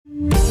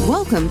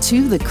Welcome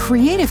to The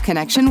Creative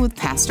Connection with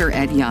Pastor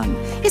Ed Young.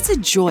 It's a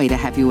joy to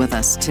have you with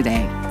us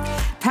today.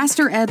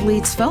 Pastor Ed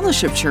leads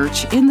Fellowship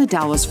Church in the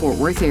Dallas-Fort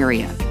Worth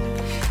area.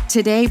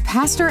 Today,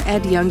 Pastor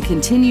Ed Young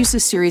continues a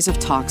series of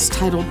talks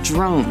titled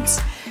Drones,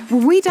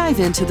 where we dive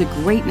into the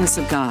greatness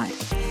of God.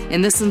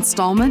 In this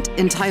installment,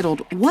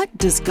 entitled What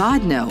Does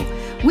God Know?,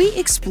 we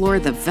explore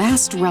the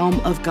vast realm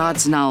of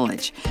God's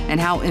knowledge and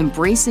how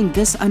embracing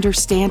this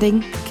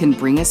understanding can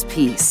bring us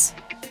peace.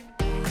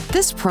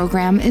 This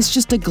program is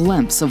just a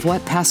glimpse of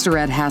what Pastor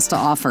Ed has to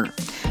offer.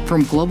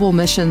 From global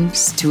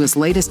missions to his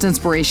latest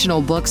inspirational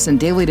books and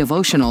daily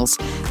devotionals,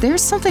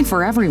 there's something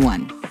for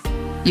everyone.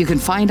 You can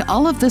find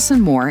all of this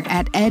and more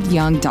at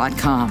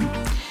edyoung.com.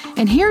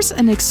 And here's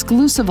an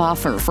exclusive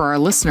offer for our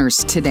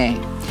listeners today.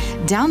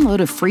 Download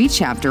a free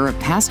chapter of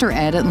Pastor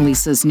Ed and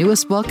Lisa's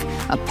newest book,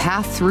 A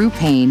Path Through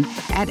Pain,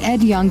 at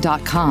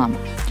edyoung.com.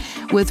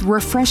 With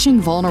refreshing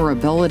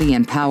vulnerability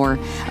and power,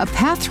 A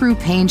Path Through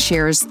Pain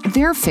shares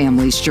their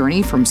family's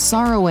journey from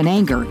sorrow and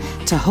anger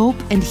to hope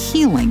and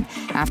healing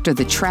after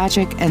the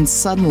tragic and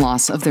sudden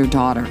loss of their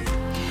daughter.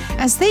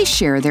 As they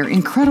share their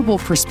incredible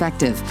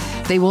perspective,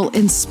 they will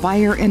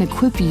inspire and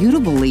equip you to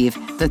believe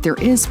that there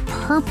is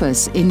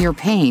purpose in your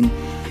pain,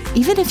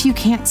 even if you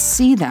can't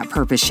see that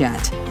purpose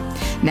yet.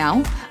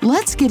 Now,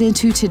 let's get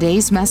into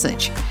today's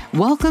message.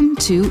 Welcome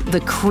to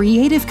The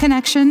Creative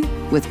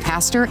Connection with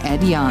Pastor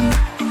Ed Young.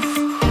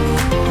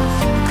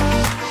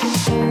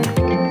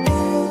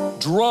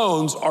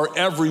 Drones are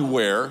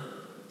everywhere.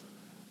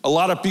 A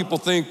lot of people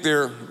think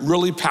they're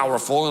really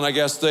powerful, and I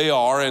guess they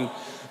are, and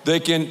they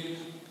can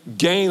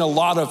gain a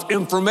lot of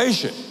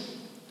information.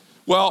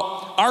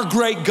 Well, our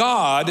great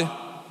God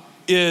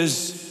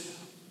is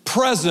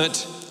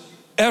present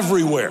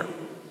everywhere.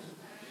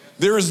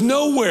 There is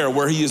nowhere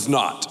where he is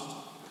not.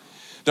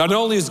 Not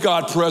only is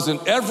God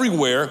present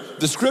everywhere,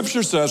 the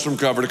scripture says from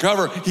cover to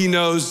cover, he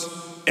knows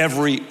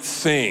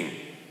everything.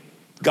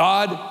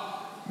 God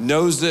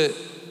knows it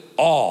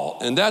all.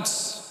 And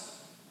that's,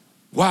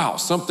 wow,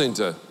 something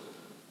to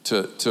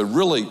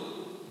really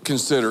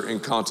consider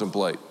and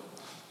contemplate.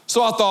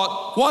 So I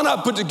thought, why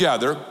not put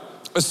together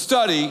a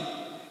study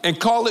and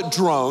call it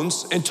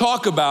Drones and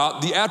talk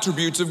about the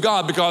attributes of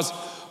God, because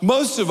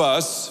most of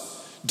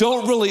us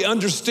don't really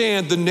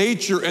understand the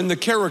nature and the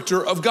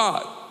character of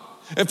God.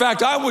 In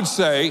fact, I would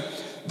say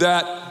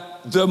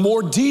that the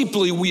more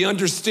deeply we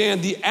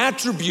understand the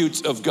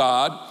attributes of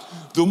God,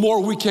 the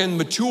more we can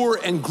mature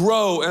and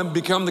grow and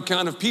become the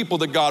kind of people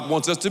that God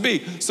wants us to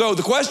be. So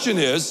the question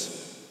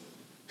is,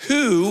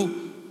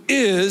 who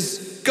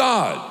is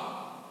God?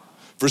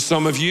 For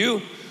some of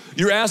you,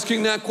 you're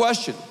asking that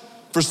question.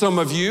 For some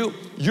of you,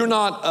 you're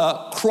not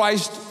a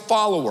Christ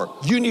follower.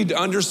 You need to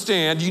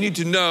understand, you need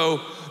to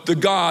know the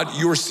God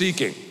you're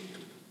seeking.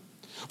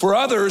 For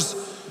others,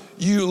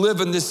 you live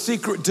in this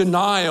secret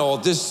denial,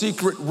 this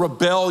secret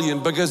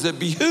rebellion, because it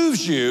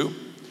behooves you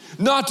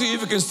not to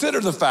even consider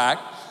the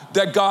fact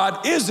that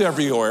God is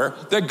everywhere,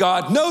 that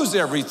God knows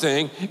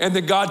everything, and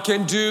that God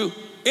can do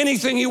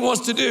anything he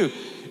wants to do.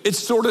 It's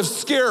sort of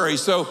scary.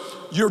 So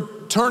you're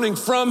turning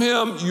from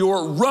him,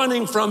 you're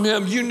running from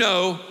him. You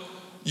know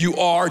you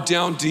are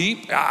down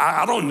deep.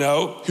 I don't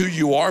know who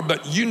you are,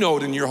 but you know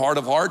it in your heart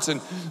of hearts.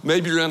 And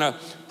maybe you're in a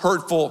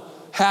hurtful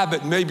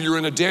habit. Maybe you're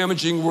in a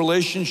damaging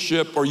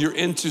relationship, or you're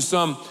into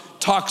some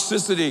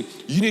toxicity.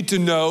 You need to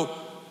know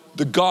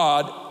the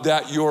God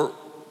that you're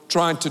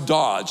trying to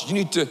dodge. You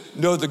need to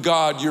know the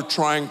God you're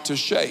trying to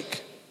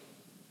shake.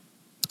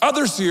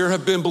 Others here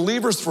have been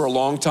believers for a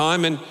long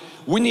time, and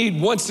we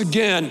need once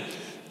again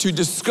to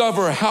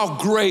discover how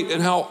great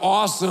and how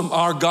awesome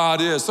our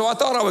God is. So I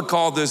thought I would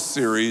call this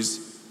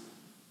series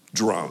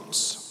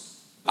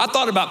Drones. I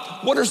thought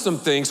about what are some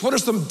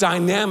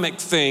dynamic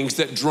things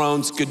that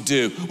drones could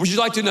do? Would you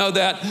like to know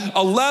that?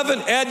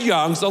 11 Ed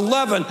Young's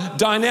 11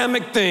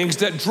 dynamic things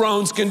that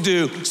drones can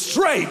do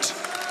straight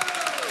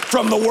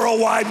from the World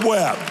Wide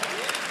Web.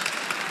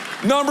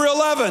 Number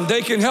 11,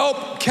 they can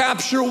help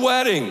capture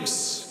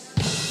weddings.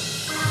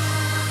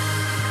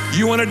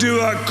 You want to do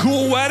a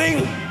cool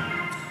wedding?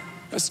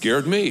 That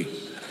scared me.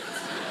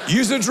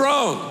 Use a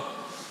drone.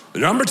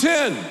 Number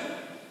 10,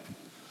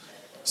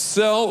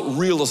 sell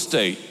real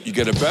estate. You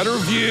get a better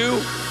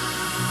view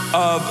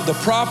of the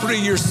property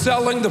you're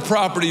selling, the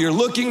property you're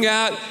looking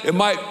at. It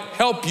might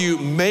help you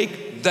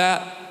make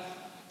that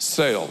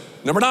sale.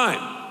 Number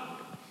 9,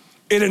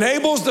 it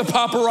enables the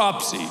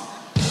paparazzi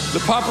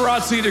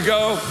to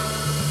go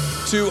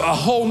to a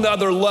whole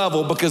nother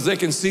level because they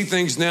can see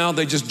things now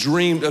they just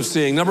dreamed of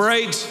seeing. Number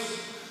 8,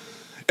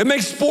 it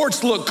makes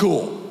sports look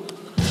cool.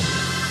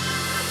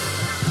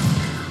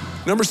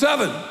 Number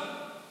 7,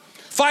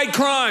 fight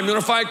crime. You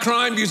want to fight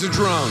crime? Use a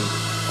drone.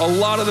 A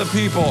lot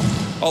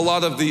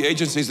of the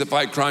agencies that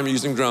fight crime are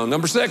using drones.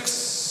 Number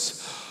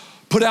 6,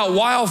 put out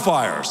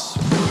wildfires.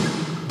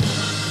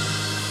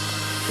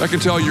 I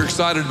can tell you're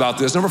excited about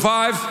this. Number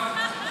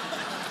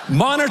 5,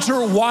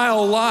 monitor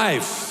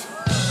wildlife.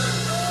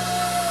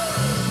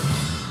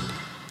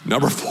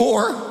 Number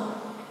 4,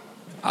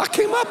 I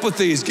came up with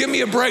these. Give me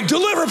a break.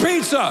 Deliver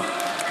pizza.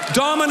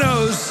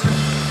 Domino's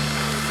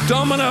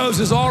Domino's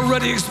is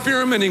already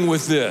experimenting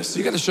with this.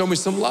 You got to show me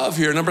some love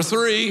here. Number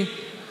 3,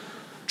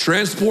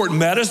 transport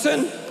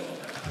medicine.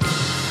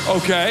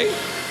 Okay.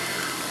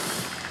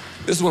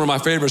 This is one of my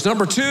favorites.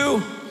 Number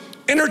 2,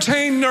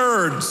 entertain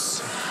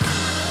nerds.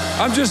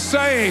 I'm just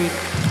saying,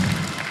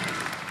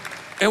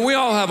 and we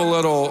all have a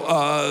little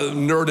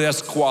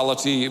nerd-esque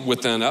quality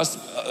within us,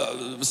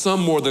 some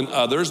more than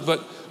others,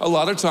 but a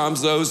lot of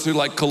times those who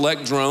like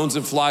collect drones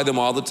and fly them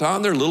all the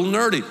time, they're a little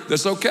nerdy.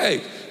 That's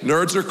okay.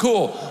 Nerds are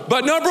cool.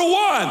 But number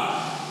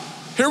 1,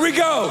 here we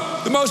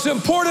go. The most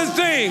important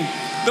thing,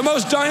 the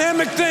most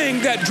dynamic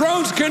thing that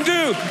drones can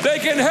do, they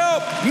can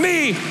help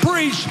me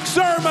preach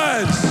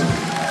sermons.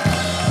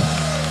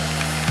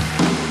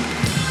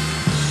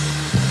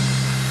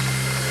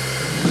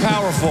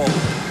 Powerful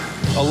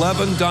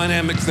 11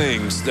 dynamic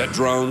things that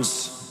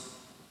drones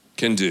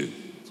can do.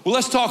 Well,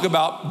 let's talk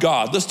about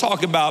God. Let's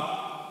talk about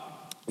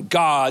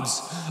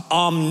God's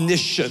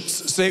omniscience.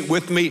 Say it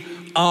with me,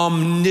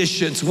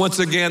 omniscience. Once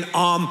again,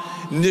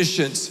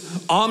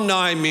 omniscience.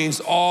 Omni means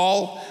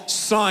all.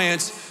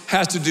 Science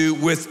has to do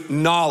with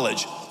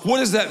knowledge. What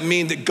does that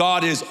mean, that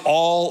God is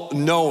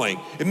all-knowing?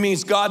 It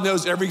means God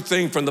knows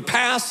everything from the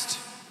past.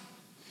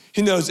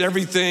 He knows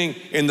everything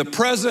in the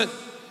present.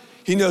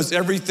 He knows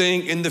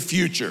everything in the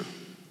future.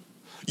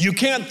 You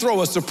can't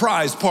throw a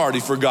surprise party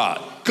for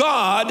God.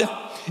 God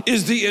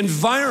is the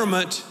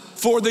environment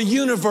for the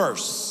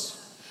universe.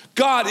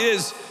 God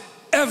is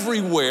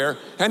everywhere,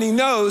 and he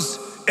knows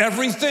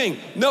everything.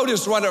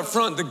 Notice right up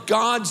front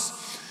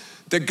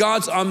that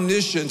God's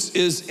omniscience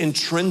is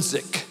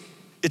intrinsic.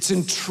 It's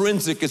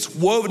intrinsic. It's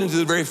woven into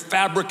the very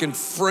fabric and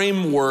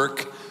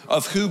framework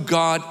of who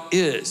God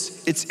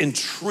is. It's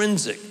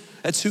intrinsic.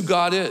 That's who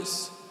God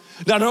is.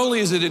 Not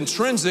only is it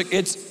intrinsic,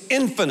 it's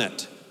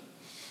infinite.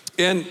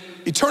 And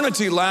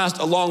eternity lasts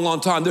a long, long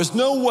time. There's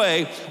no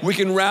way we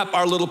can wrap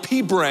our little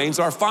pea brains,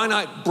 our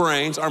finite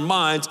brains, our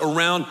minds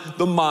around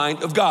the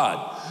mind of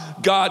God.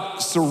 God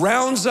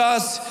surrounds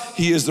us,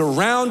 he is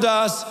around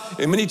us,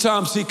 and many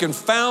times he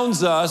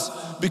confounds us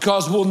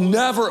because we'll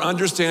never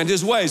understand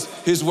his ways.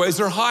 His ways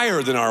are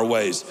higher than our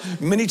ways.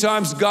 Many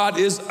times God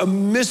is a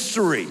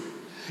mystery,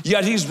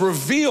 yet he's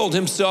revealed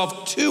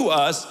himself to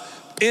us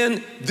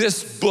in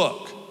this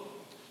book.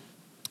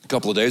 A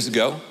couple of days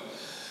ago,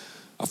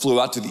 I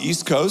flew out to the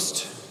East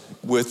Coast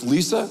with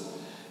Lisa,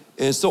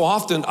 and so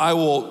often I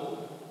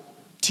will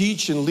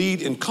teach and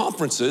lead in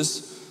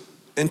conferences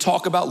and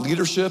talk about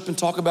leadership and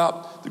talk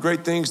about the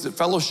great things that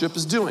fellowship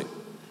is doing.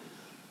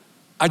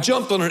 I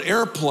jumped on an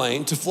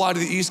airplane to fly to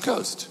the East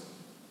Coast.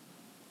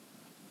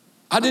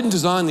 I didn't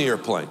design the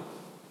airplane.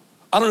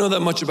 I don't know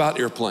that much about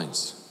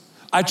airplanes.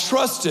 I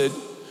trusted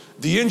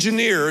the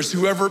engineers,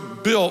 whoever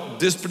built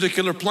this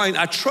particular plane,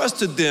 I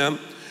trusted them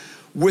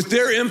with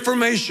their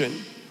information,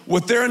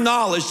 with their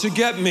knowledge to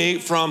get me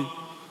from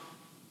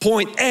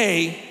point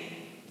A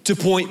to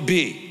point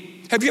B.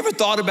 Have you ever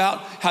thought about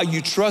how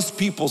you trust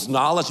people's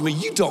knowledge? I mean,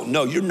 you don't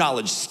know, your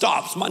knowledge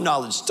stops, my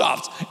knowledge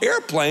stops.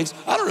 Airplanes,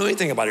 I don't know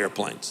anything about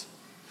airplanes.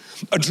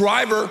 A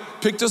driver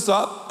picked us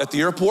up at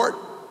the airport.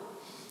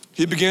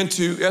 He began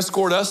to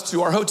escort us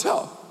to our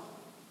hotel.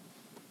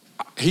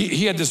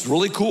 He had this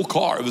really cool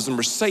car. It was a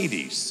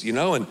Mercedes,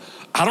 and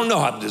I don't know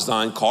how to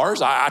design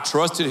cars. I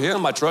trusted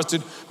him. I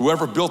trusted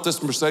whoever built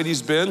this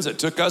Mercedes-Benz that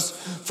took us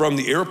from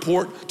the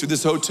airport to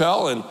this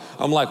hotel. And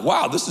I'm like,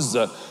 wow, this is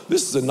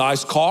a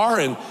nice car.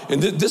 And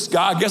this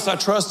guy, I guess I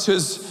trust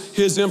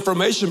his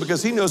information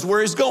because he knows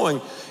where he's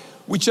going.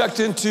 We checked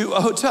into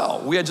a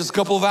hotel. We had just a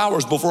couple of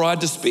hours before I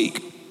had to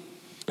speak.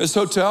 This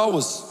hotel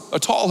was a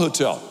tall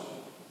hotel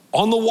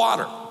on the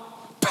water,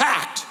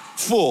 packed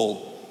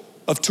full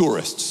of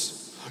tourists.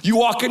 You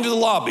walk into the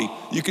lobby,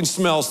 you can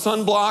smell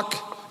sunblock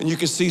and you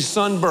can see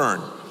sunburn.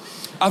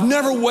 I've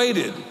never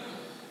waited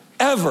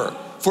ever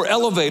for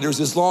elevators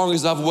as long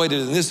as I've waited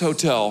in this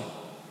hotel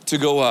to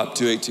go up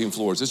to 18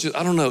 floors. It's just,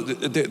 I don't know,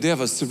 they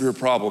have a severe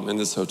problem in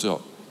this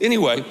hotel.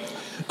 Anyway,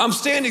 I'm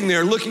standing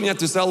there looking at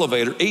this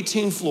elevator,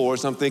 18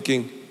 floors. I'm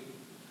thinking,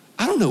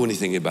 I don't know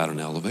anything about an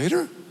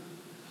elevator.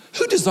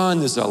 Who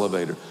designed this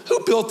elevator?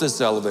 Who built this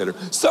elevator?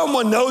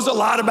 Someone knows a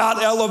lot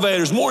about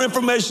elevators, more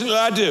information than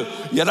I do.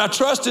 Yet I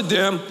trusted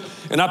them,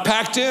 and I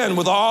packed in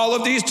with all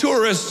of these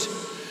tourists,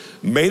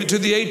 made it to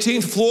the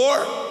 18th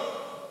floor,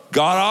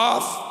 got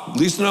off.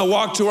 Lisa and I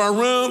walked to our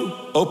room,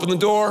 opened the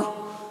door,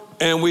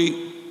 and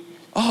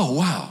oh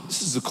wow,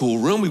 this is a cool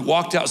room. We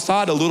walked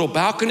outside a little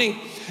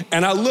balcony,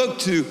 and I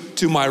looked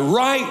to my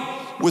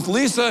right with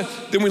Lisa,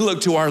 then we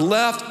looked to our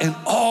left, and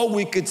all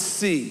we could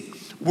see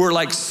were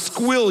like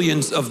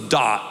squillions of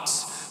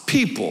dots.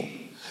 People,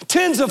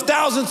 tens of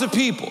thousands of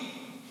people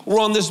were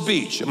on this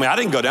beach. I mean, I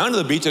didn't go down to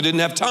the beach. I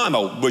didn't have time.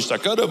 I wished I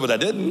could have, but I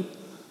didn't.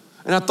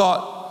 And I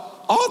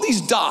thought, all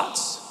these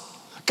dots,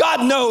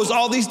 God knows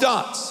all these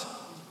dots.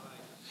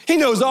 He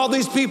knows all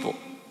these people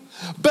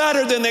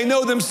better than they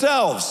know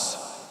themselves.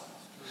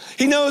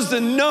 He knows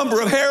the number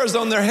of hairs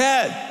on their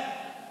head.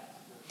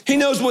 He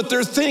knows what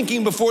they're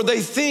thinking before they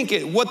think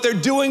it, what they're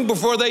doing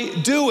before they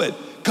do it.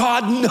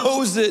 God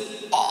knows it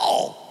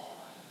all.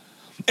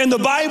 And the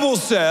Bible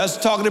says,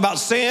 talking about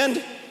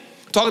sand,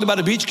 talking about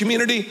a beach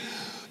community,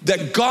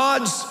 that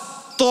God's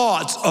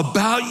thoughts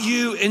about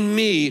you and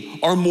me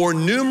are more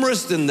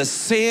numerous than the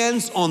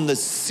sands on the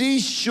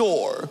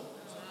seashore.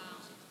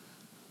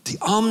 The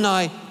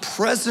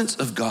omnipresence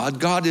of God.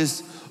 God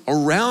is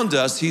around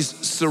us. He's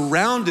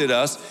surrounded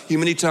us. He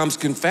many times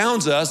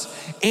confounds us.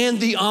 And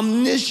the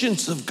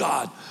omniscience of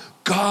God.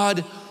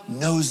 God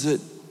knows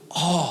it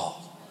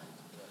all.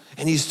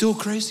 And he's still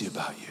crazy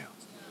about you.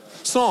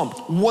 Psalm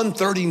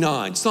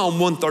 139.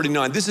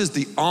 This is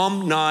the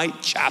Omni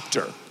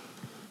chapter.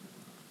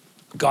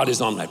 God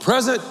is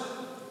omnipresent.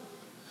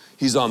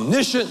 He's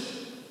omniscient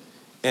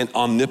and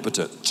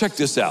omnipotent. Check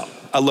this out.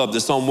 I love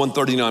this. Psalm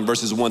 139,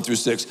 verses 1 through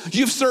 6.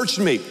 You've searched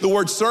me. The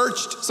word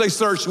searched, say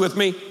searched with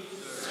me,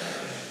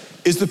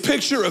 is the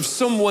picture of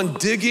someone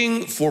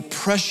digging for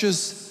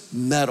precious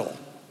metal.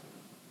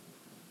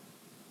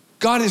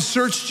 God has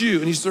searched you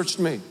and he searched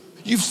me.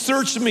 You've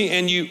searched me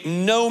and you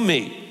know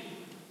me.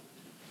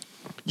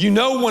 You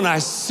know when I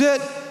sit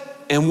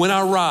and when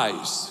I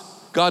rise.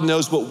 God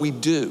knows what we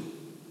do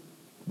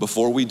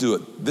before we do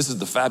it. This is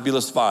the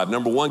fabulous five.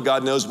 Number one,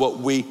 God knows what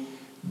we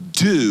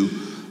do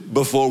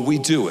before we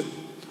do it.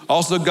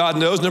 Also, God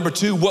knows, number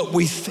two, what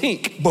we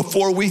think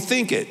before we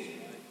think it.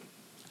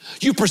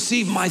 You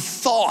perceive my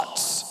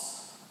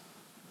thoughts.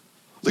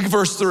 Look at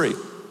verse 3.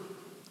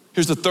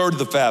 Here's the third of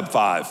the Fab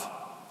Five.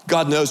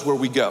 God knows where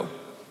we go.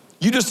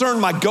 You discern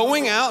my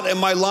going out and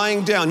my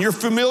lying down. You're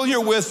familiar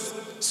with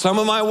some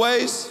of my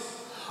ways,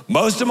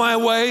 most of my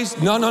ways.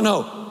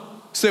 No.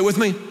 Say it with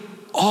me.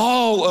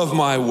 All of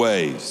my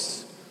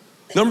ways.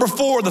 Number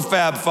four, the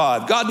Fab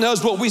Five. God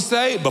knows what we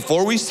say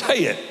before we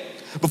say it.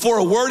 Before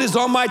a word is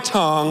on my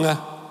tongue,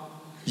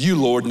 you,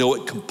 Lord, know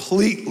it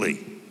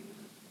completely.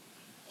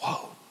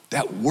 Whoa,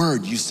 that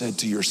word you said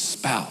to your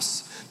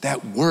spouse,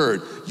 that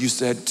word you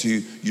said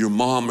to your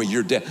mom or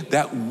your dad,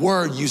 that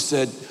word you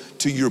said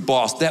to your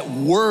boss, that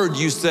word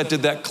you said to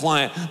that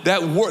client,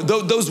 that word,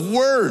 those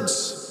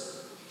words.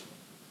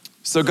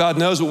 So God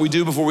knows what we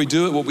do before we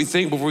do it, what we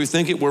think before we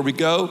think it, where we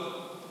go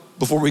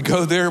before we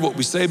go there, what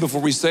we say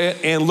before we say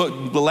it, and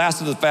look, the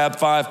last of the Fab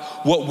Five,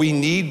 what we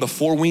need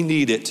before we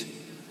need it.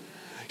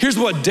 Here's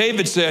what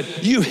David said,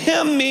 you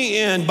hem me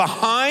in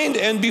behind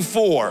and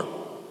before,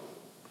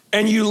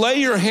 and you lay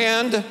your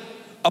hand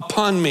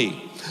upon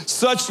me.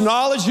 Such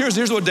knowledge,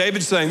 here's what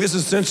David's saying. This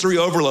is sensory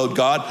overload,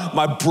 God.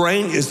 My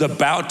brain is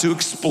about to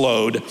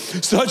explode.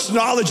 Such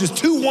knowledge is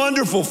too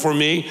wonderful for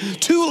me,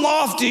 too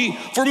lofty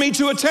for me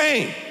to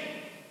attain.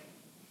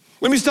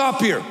 Let me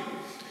stop here.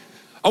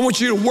 I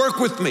want you to work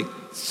with me.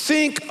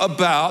 Think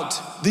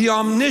about the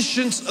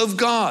omniscience of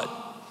God.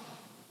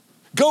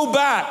 Go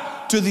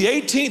back to the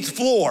 18th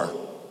floor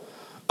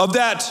of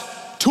that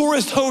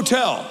tourist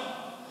hotel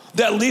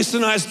that Lisa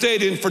and I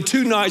stayed in for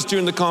 2 nights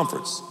during the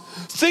conference.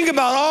 Think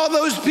about all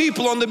those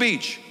people on the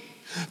beach.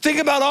 Think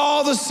about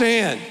all the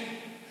sand.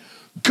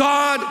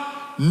 God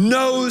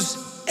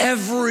knows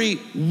every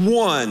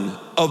one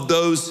of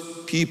those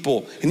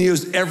people, and he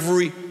knows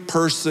every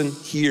person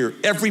here,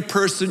 every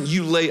person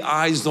you lay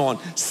eyes on.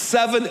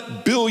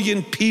 7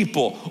 billion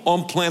people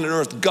on planet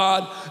Earth.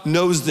 God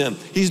knows them.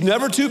 He's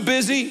never too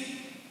busy.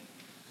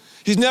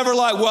 He's never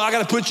like, well, I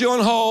got to put you on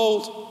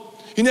hold.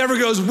 He never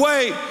goes,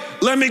 wait,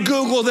 let me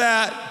Google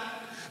that.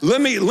 Let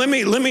me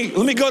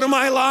go to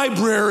my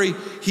library.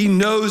 He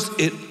knows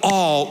it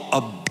all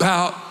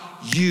about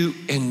you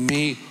and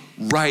me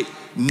right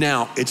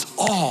now. It's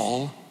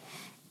all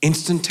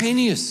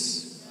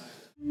instantaneous.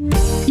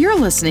 You're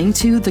listening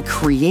to The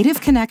Creative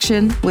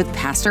Connection with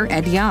Pastor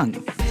Ed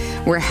Young.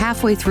 We're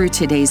halfway through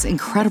today's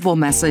incredible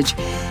message,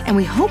 and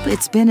we hope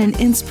it's been an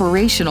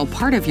inspirational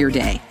part of your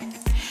day.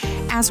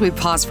 As we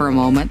pause for a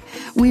moment,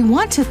 we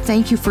want to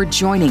thank you for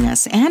joining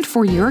us and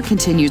for your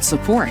continued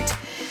support.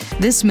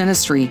 This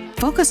ministry,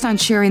 focused on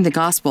sharing the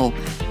gospel,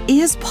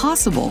 is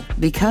possible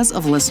because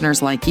of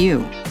listeners like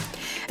you.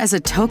 As a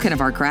token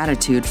of our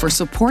gratitude for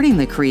supporting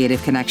the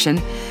Creative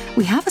Connection,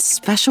 we have a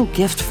special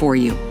gift for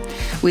you.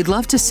 We'd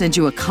love to send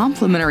you a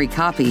complimentary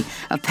copy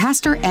of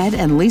Pastor Ed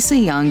and Lisa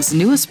Young's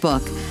newest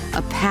book,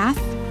 A Path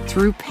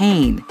Through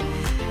Pain.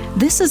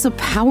 This is a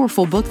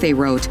powerful book they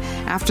wrote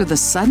after the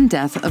sudden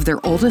death of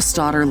their oldest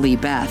daughter, Lee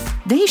Beth.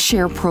 They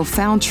share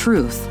profound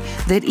truth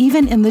that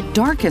even in the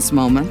darkest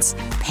moments,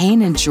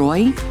 pain and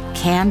joy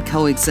can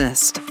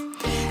coexist.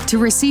 To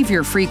receive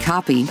your free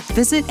copy,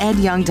 visit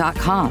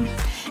edyoung.com.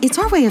 It's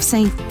our way of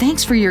saying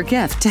thanks for your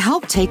gift to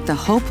help take the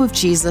hope of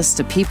Jesus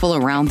to people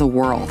around the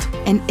world.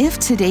 And if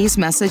today's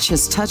message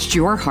has touched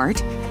your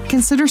heart,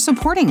 consider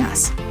supporting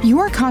us.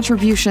 Your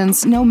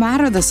contributions, no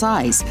matter the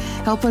size,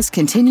 help us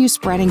continue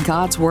spreading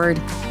God's word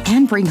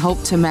and bring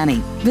hope to many.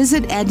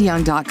 Visit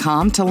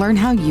edyoung.com to learn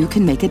how you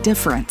can make a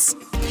difference.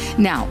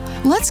 Now,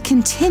 let's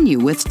continue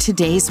with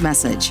today's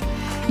message.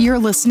 You're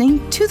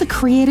listening to The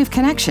Creative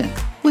Connection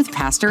with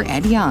Pastor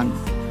Ed Young.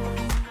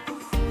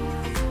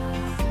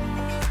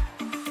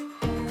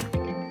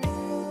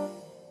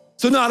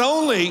 So not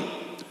only,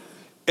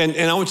 and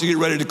I want you to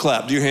get ready to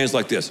clap, do your hands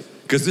like this,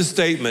 because this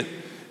statement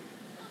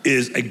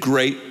is a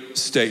great great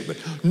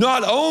statement.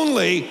 Not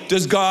only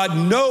does God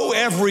know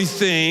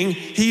everything,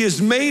 he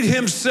has made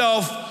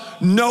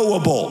himself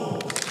knowable.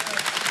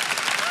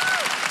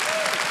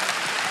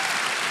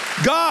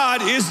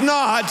 God is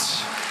not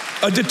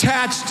a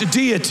detached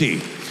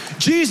deity.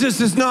 Jesus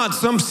is not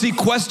some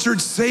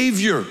sequestered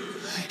savior.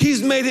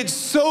 He's made it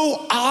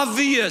so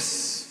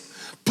obvious.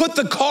 Put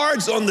the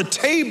cards on the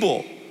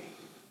table.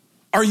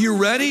 Are you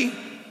ready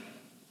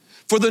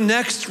for the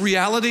next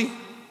reality?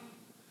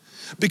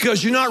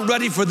 Because you're not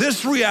ready for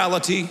this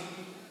reality.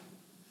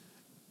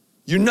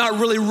 You're not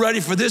really ready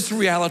for this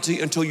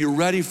reality until you're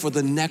ready for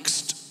the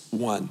next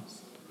one.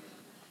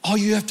 All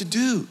you have to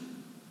do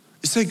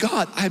is say,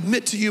 God, I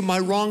admit to you my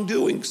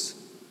wrongdoings,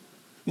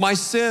 my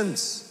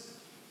sins,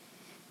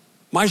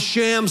 my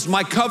shams,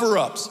 my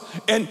cover-ups.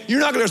 And you're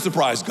not gonna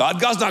surprise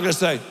God. God's not gonna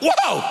say,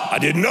 whoa, I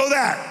didn't know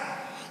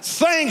that.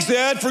 Thanks,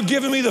 Ed, for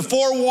giving me the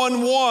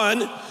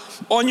 411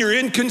 on your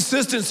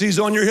inconsistencies,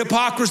 on your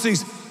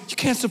hypocrisies. You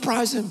can't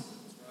surprise him.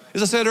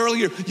 As I said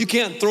earlier, you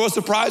can't throw a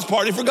surprise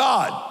party for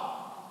God.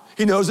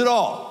 He knows it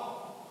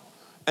all.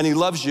 And he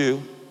loves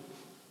you,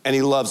 and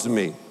he loves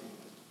me.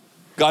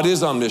 God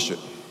is omniscient.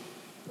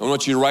 I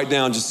want you to write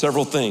down just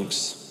several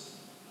things.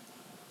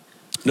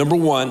 Number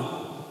one,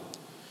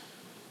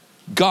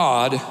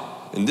 God,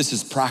 and this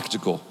is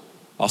practical,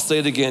 I'll say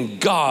it again,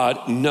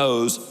 God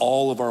knows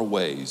all of our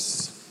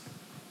ways.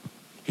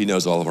 He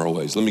knows all of our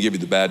ways. Let me give you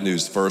the bad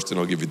news first, and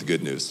I'll give you the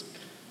good news.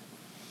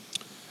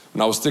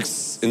 When I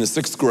was in the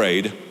sixth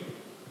grade,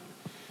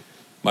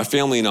 my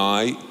family and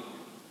I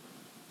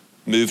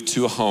moved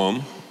to a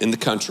home in the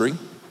country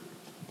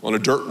on a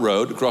dirt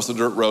road. Across the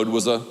dirt road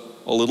was a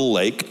little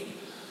lake.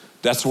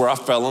 That's where I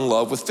fell in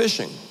love with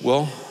fishing.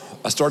 Well,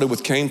 I started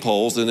with cane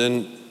poles, and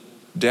then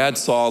Dad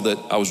saw that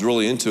I was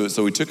really into it,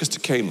 so he took us to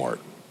Kmart.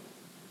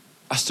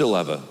 I still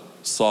have a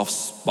soft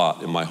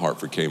spot in my heart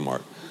for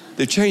Kmart.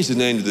 They've changed the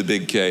name to the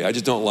Big K. I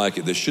just don't like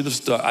it. They should have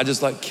stuck. I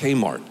just like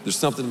Kmart. There's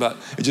something about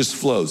it just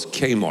flows.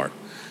 Kmart.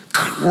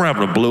 We're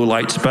having a blue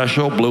light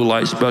special.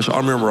 I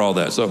remember all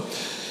that. So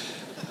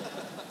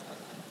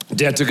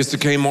Dad took us to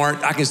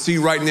Kmart. I can see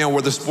right now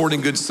where the sporting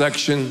goods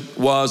section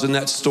was in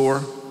that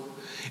store.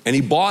 And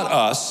he bought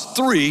us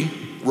 3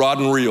 rod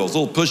and reels,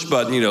 little push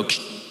button, those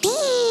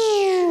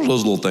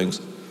little things.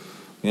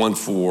 One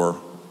for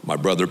my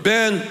brother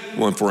Ben,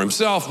 one for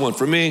himself, one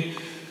for me.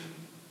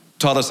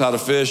 Taught us how to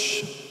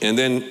fish. And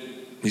then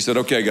he said,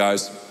 okay,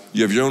 guys,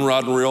 you have your own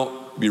rod and reel.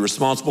 Be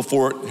responsible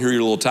for it. Here are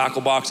your little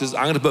tackle boxes.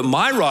 I'm gonna put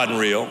my rod and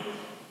reel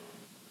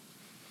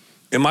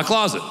in my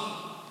closet.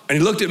 And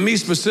he looked at me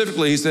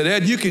specifically. He said,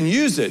 Ed, you can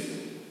use it,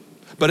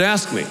 but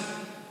ask me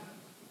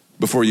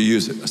before you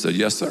use it. I said,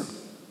 yes, sir.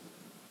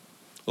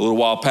 A little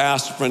while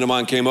passed, a friend of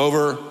mine came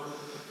over.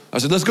 I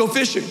said, let's go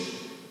fishing.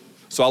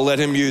 So I let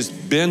him use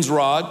Ben's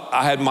rod.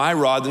 I had my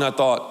rod, and I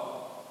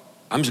thought,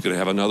 I'm just gonna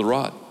have another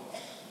rod.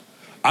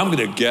 I'm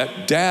gonna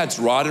get Dad's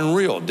rod and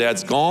reel.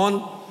 Dad's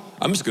gone,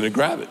 I'm just gonna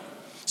grab it.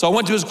 So I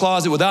went to his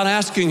closet without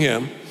asking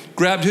him,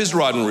 grabbed his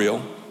rod and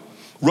reel,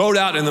 rode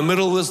out in the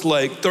middle of this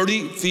lake,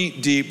 30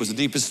 feet deep was the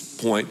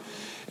deepest point,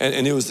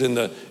 and it was in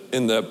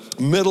the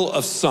middle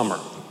of summer,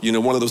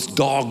 one of those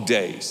dog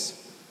days.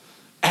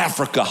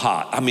 Africa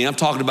hot. I mean, I'm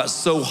talking about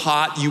so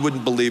hot you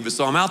wouldn't believe it.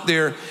 So I'm out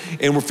there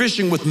and we're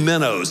fishing with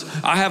minnows.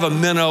 I have a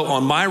minnow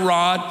on my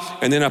rod,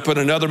 and then I put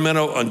another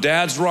minnow on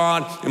Dad's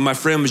rod, and my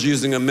friend was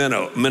using a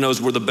minnow. Minnows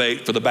were the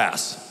bait for the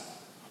bass.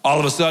 All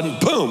of a sudden,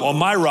 boom, on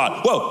my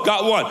rod. Whoa,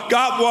 got one.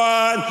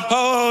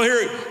 Oh,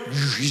 here.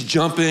 He's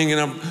jumping, and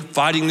I'm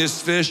fighting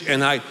this fish,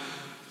 and I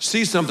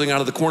see something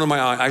out of the corner of my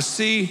eye. I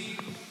see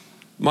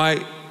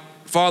my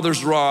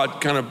father's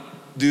rod kind of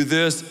do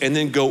this and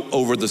then go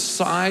over the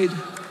side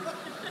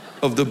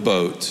of the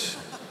boat,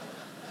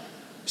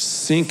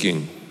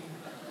 sinking,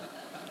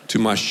 to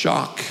my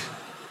shock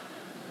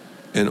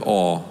and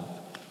awe,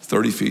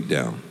 30 feet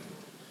down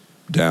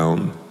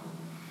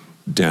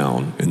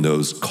in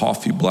those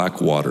coffee black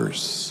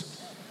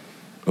waters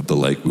of the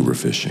lake we were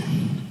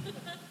fishing.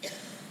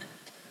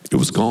 It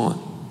was gone.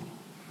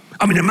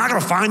 I mean, am I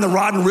gonna find the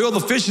rod and reel? The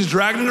fish is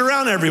dragging it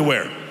around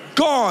everywhere.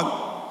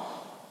 Gone.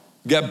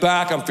 Get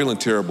back, I'm feeling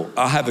terrible.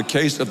 I have a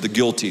case of the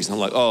guilties. I'm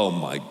like, oh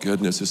my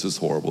goodness, this is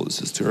horrible. This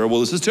is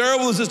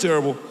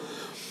terrible.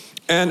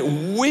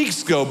 And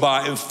weeks go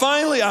by, and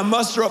finally I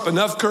muster up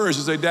enough courage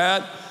to say,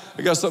 Dad,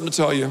 I got something to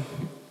tell you.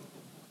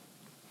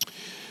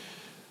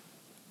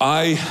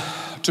 I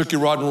took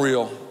your rod and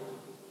reel,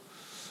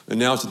 and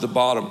now it's at the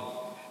bottom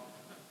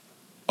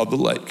of the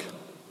lake.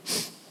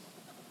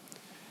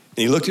 And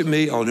he looked at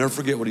me, I'll never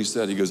forget what he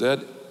said. He goes,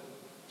 Ed,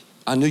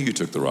 I knew you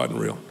took the rod and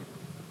reel.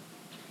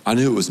 I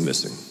knew it was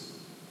missing.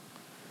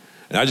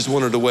 And I just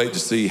wanted to wait to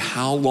see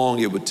how long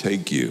it would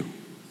take you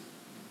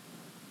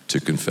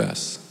to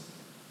confess.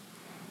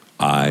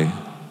 I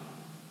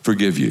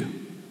forgive you.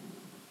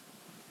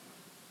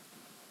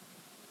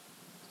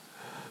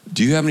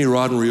 Do you have any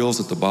rod and reels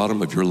at the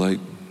bottom of your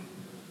lake?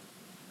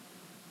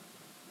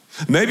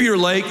 Maybe your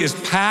lake is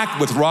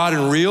packed with rod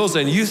and reels,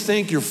 and you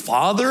think your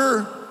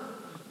father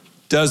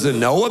doesn't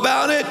know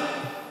about it?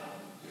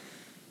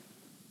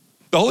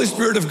 The Holy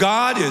Spirit of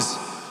God is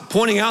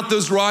pointing out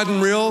those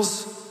rotten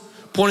reels,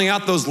 pointing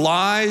out those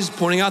lies,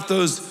 pointing out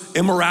those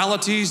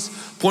immoralities,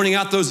 pointing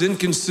out those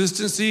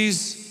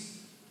inconsistencies,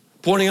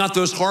 pointing out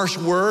those harsh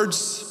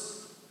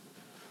words,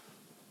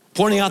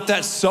 pointing out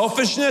that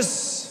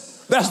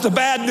selfishness. That's the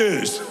bad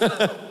news.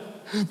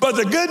 But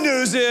the good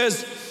news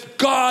is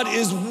God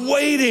is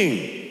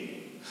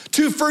waiting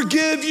to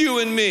forgive you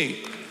and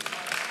me.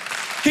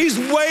 He's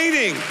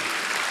waiting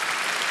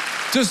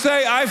to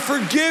say, I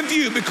forgive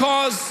you,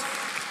 because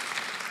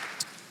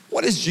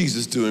what is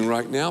Jesus doing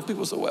right now?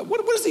 People say,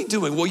 what is he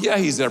doing? Well, yeah,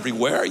 he's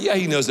everywhere. Yeah,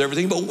 he knows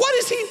everything, but what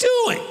is he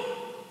doing?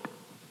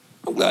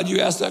 I'm glad you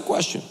asked that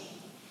question.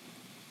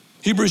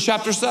 Hebrews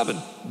chapter 7,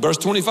 verse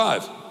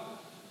 25.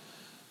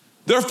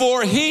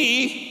 Therefore,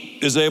 he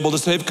is able to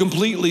save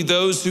completely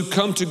those who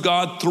come to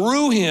God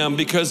through him,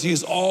 because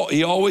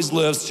he always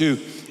lives to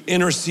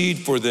intercede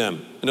for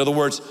them. In other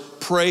words,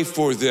 pray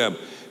for them.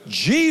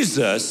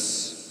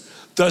 Jesus,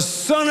 the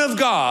Son of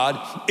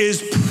God,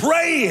 is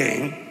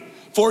praying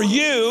for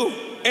you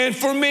and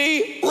for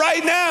me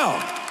right now.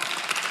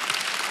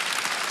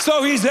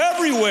 So he's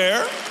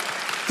everywhere,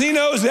 he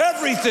knows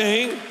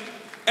everything,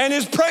 and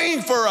is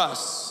praying for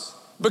us,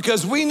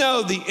 because we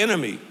know the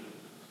enemy,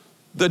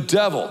 the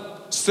devil,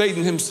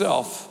 Satan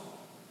himself,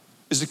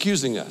 is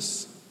accusing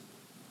us.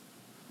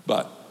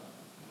 But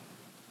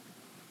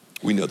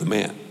we know the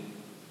man.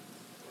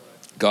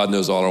 God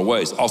knows all our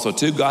ways. Also,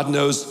 too, God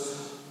knows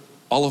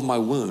all of my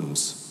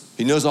wounds.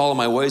 He knows all of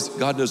my ways.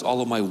 God knows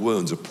all of my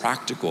wounds, a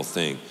practical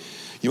thing.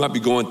 You might be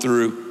going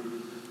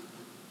through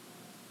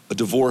a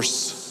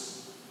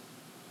divorce.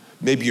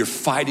 Maybe you're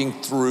fighting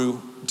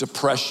through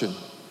depression.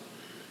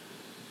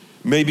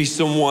 Maybe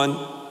someone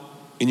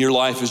in your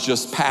life has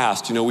just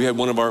passed. You know, we had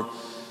one of our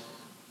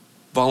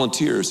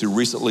volunteers who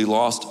recently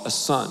lost a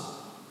son.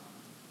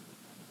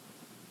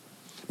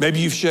 Maybe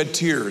you've shed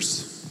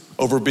tears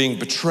over being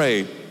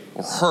betrayed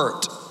or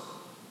hurt.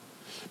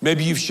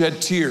 Maybe you've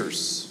shed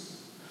tears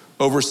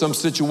over some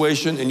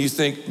situation and you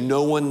think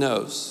no one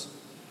knows.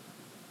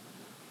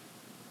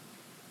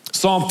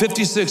 Psalm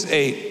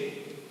 56:8,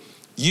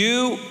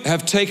 you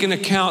have taken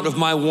account of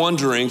my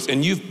wanderings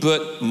and you've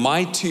put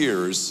my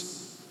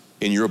tears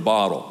in your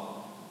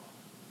bottle.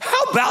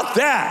 How about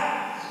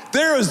that?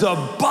 There is a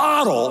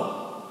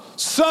bottle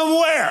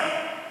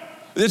somewhere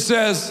that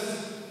says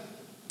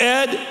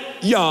Ed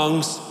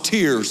Young's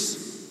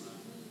tears.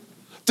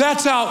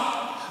 That's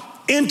how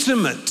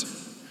intimate,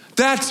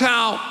 that's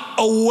how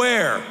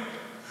aware,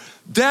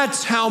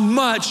 that's how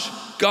much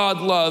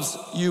God loves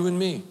you and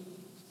me.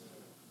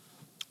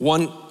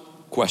 One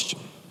question,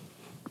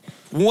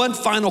 one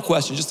final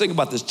question. Just think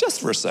about this just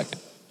for a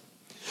second.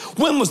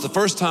 When was the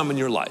first time in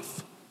your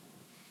life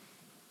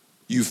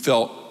you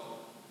felt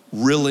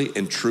really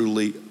and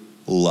truly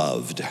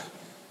loved?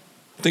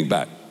 Think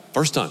back.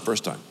 First time.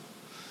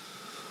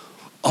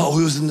 Oh,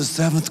 it was in the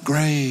 7th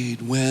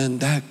grade when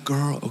that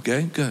girl,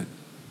 okay, good.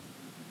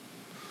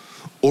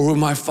 Or when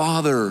my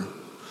father,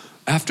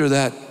 after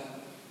that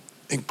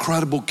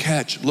incredible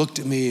catch, looked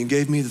at me and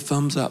gave me the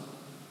thumbs up.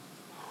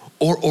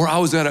 Or I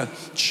was at a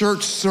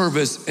church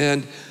service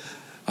and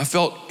I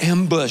felt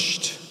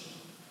ambushed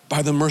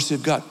by the mercy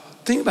of God.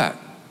 Think back.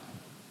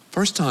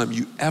 First time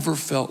you ever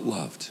felt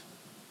loved.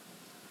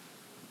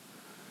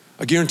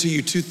 I guarantee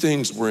you 2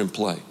 things were in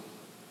play.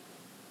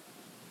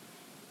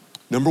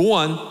 Number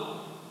one,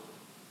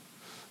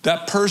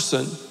 that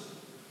person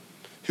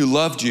who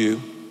loved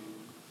you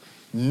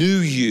knew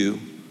you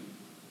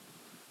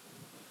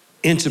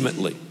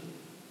intimately.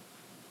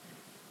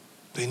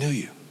 They knew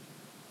you.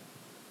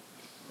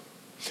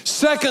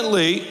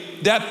 Secondly,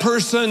 that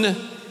person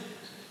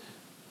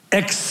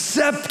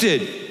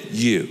accepted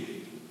you.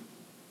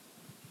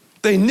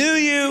 They knew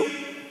you,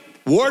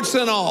 warts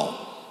and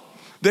all.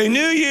 They knew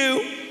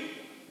you,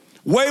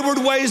 wayward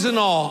ways and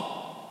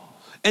all,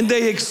 and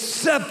they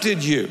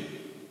accepted you.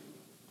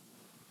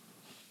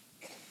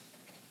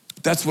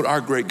 That's what our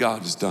great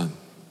God has done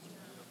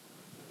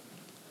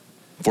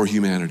for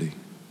humanity,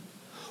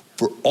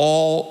 for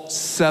all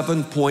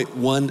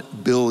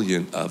 7.1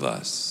 billion of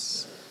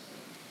us.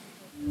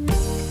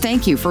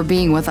 Thank you for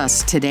being with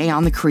us today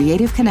on The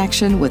Creative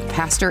Connection with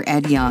Pastor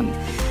Ed Young.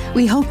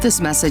 We hope this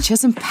message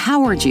has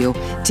empowered you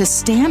to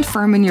stand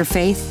firm in your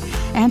faith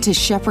and to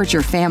shepherd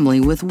your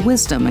family with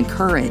wisdom and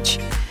courage.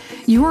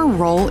 Your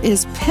role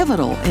is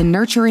pivotal in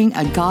nurturing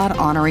a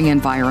God-honoring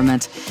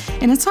environment,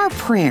 and it's our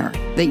prayer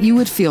that you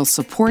would feel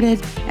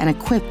supported and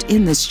equipped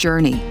in this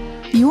journey.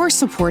 Your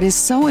support is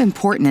so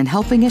important in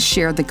helping us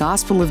share the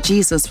gospel of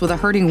Jesus with a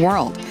hurting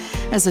world.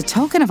 As a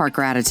token of our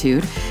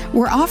gratitude,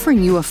 we're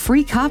offering you a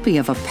free copy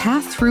of A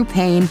Path Through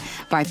Pain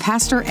by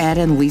Pastor Ed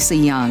and Lisa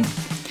Young.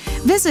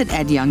 Visit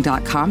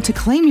edyoung.com to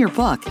claim your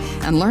book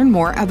and learn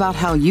more about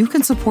how you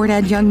can support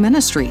Ed Young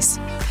Ministries.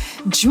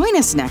 Join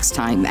us next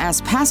time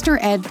as Pastor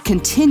Ed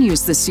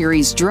continues the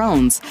series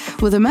Drones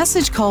with a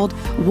message called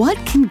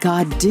What Can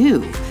God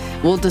Do?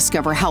 We'll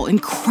discover how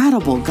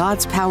incredible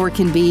God's power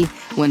can be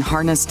when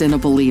harnessed in a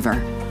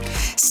believer.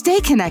 Stay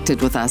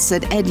connected with us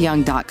at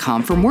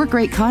edyoung.com for more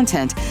great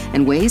content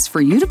and ways for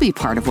you to be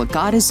part of what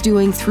God is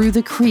doing through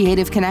the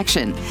Creative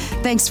Connection.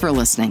 Thanks for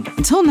listening.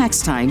 Until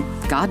next time,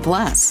 God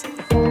bless.